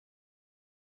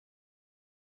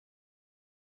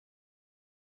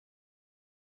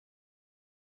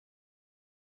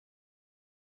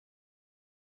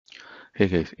Hey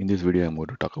guys, in this video I'm going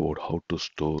to talk about how to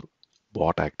store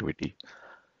bot activity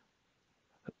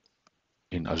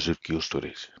in Azure Queue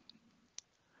Storage.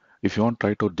 If you want to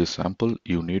try out this sample,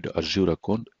 you need Azure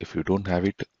account. If you don't have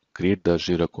it, create the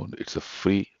Azure account. It's a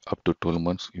free up to 12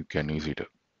 months. You can use it.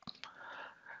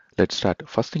 Let's start.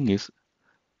 First thing is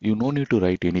you no need to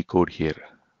write any code here.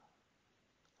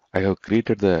 I have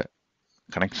created the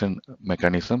connection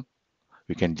mechanism.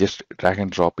 You can just drag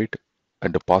and drop it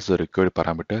and pass the required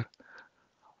parameter.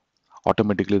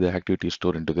 Automatically the activity is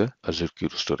stored into the Azure Queue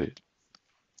Storage.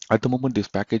 At the moment, this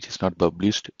package is not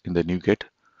published in the NuGet.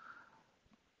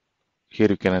 Here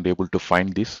you can able to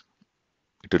find this.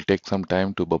 It will take some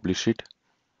time to publish it,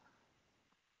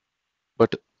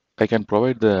 but I can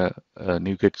provide the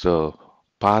NuGet's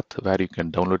path where you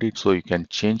can download it, so you can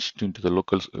change it into the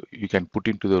local. You can put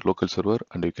into the local server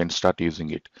and you can start using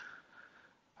it.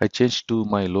 I changed to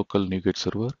my local NuGet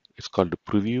server. It's called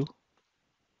Preview.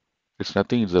 It's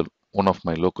nothing. It's one of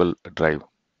my local drive.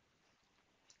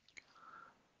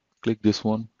 Click this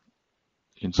one.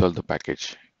 Install the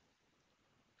package.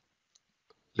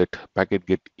 Let packet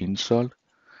get installed.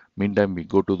 Meantime, we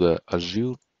go to the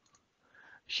Azure.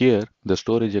 Here, the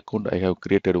storage account I have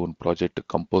created one project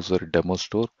Composer Demo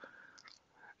Store.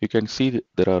 You can see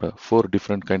there are four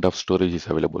different kind of storages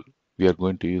available. We are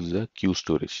going to use the queue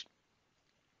storage.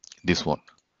 This one.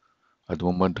 At the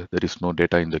moment, there is no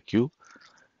data in the queue,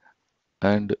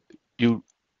 and you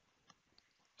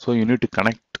so you need to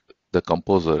connect the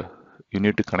composer. You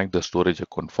need to connect the storage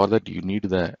account. For that, you need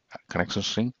the connection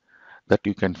string that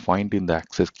you can find in the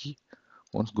access key.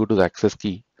 Once go to the access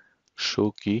key,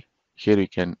 show key. Here you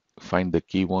can find the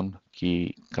key one,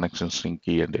 key, connection string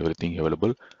key, and everything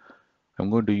available.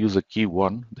 I'm going to use the key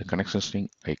one, the connection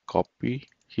string. I copy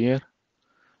here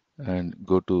and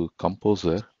go to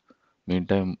composer.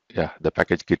 Meantime, yeah, the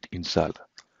package get installed.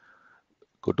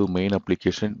 Go to main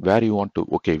application where you want to,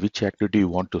 okay, which activity you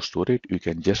want to store it. You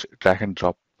can just drag and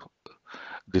drop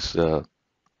this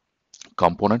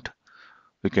component.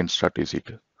 We can start use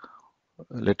it.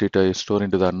 Let it store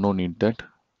into the unknown intent.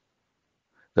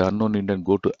 The unknown intent,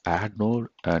 go to add node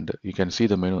and you can see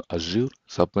the menu Azure,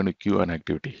 submenu queue and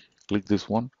activity. Click this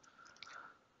one,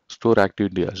 store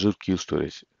activity Azure queue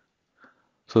storage.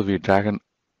 So we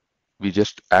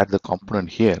just add the component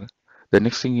here. The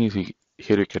next thing is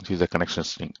here you can see the connection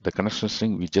string. The connection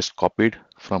string we just copied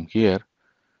from here,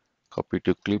 copy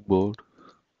to clipboard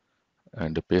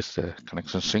and paste the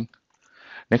connection string.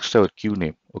 Next, our queue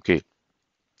name. Okay,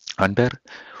 under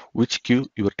which queue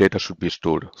your data should be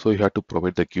stored. So you have to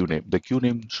provide the queue name. The queue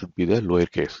name should be the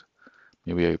lowercase.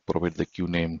 Maybe I provide the queue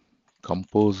name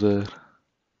composer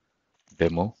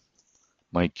demo,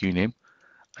 my queue name,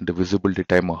 and the visibility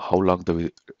time, how long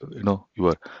the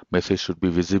your message should be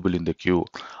visible in the queue,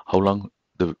 how long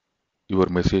the your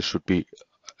message should be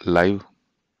live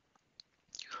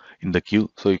in the queue,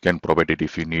 so you can provide it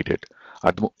if you need it.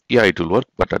 Yeah, it will work,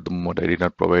 but at the moment I did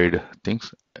not provide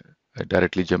things. I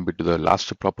directly jump into the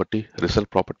last property, result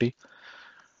property.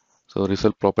 So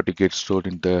result property gets stored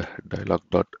in the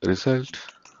dialog.result.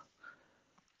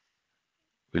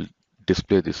 We'll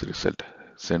display this result.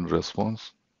 Send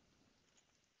response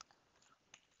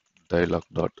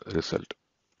dialog.result.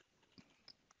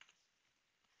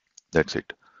 That's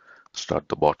it. Start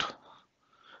the bot.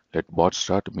 Let bot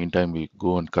start. Meantime, we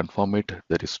go and confirm it.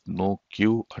 There is no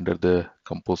queue under the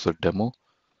Composer demo.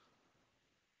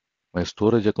 My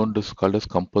storage account is called as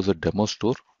Composer Demo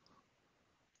Store.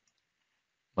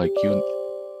 My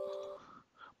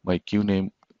queue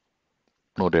name,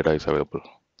 no data is available.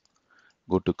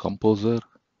 Go to Composer,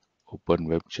 open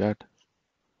web chat.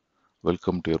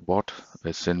 Welcome to your bot.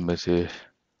 I send message,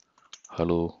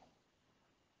 hello,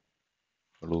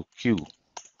 hello queue.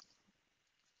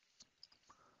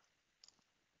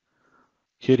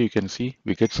 Here you can see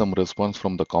we get some response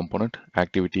from the component,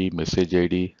 activity, message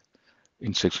ID,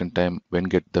 instruction time, when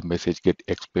get the message get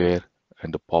expire,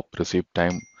 and the pop receive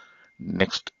time,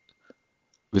 next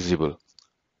visible.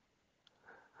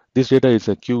 This data is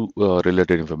a queue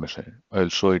related information. I'll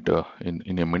show it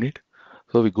in a minute.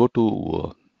 So we go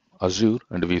to Azure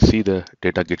and we see the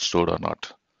data gets stored or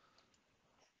not.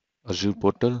 Azure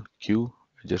portal queue,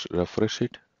 just refresh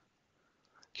it.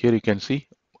 Here you can see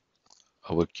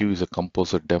our queue is a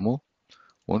composer demo.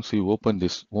 Once you open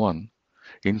this one,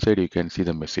 inside you can see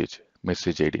the message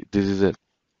ID.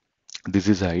 This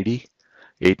is ID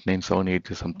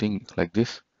 8978 something like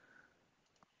this.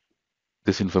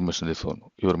 This information, this one,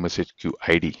 your message queue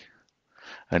ID,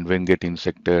 and when get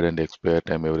injected and expire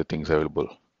time, everything is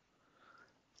available.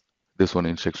 This one,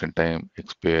 instruction time,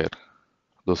 expire,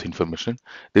 those information.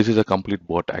 This is a complete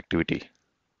bot activity,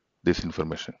 this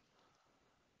information.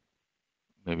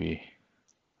 Maybe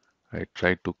I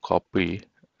try to copy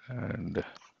and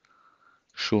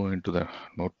show into the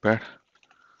notepad.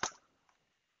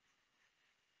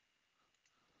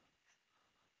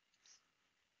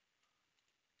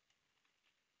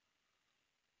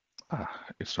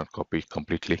 It's not copied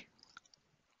completely.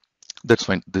 That's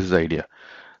fine. This is the idea.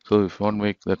 So if you want to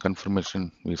make the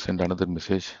confirmation, we send another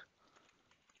message.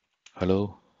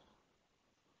 Hello.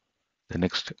 The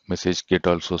next message get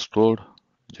also stored.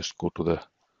 Just go to the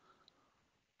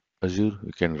Azure.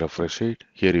 You can refresh it.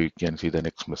 Here you can see the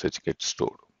next message gets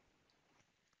stored.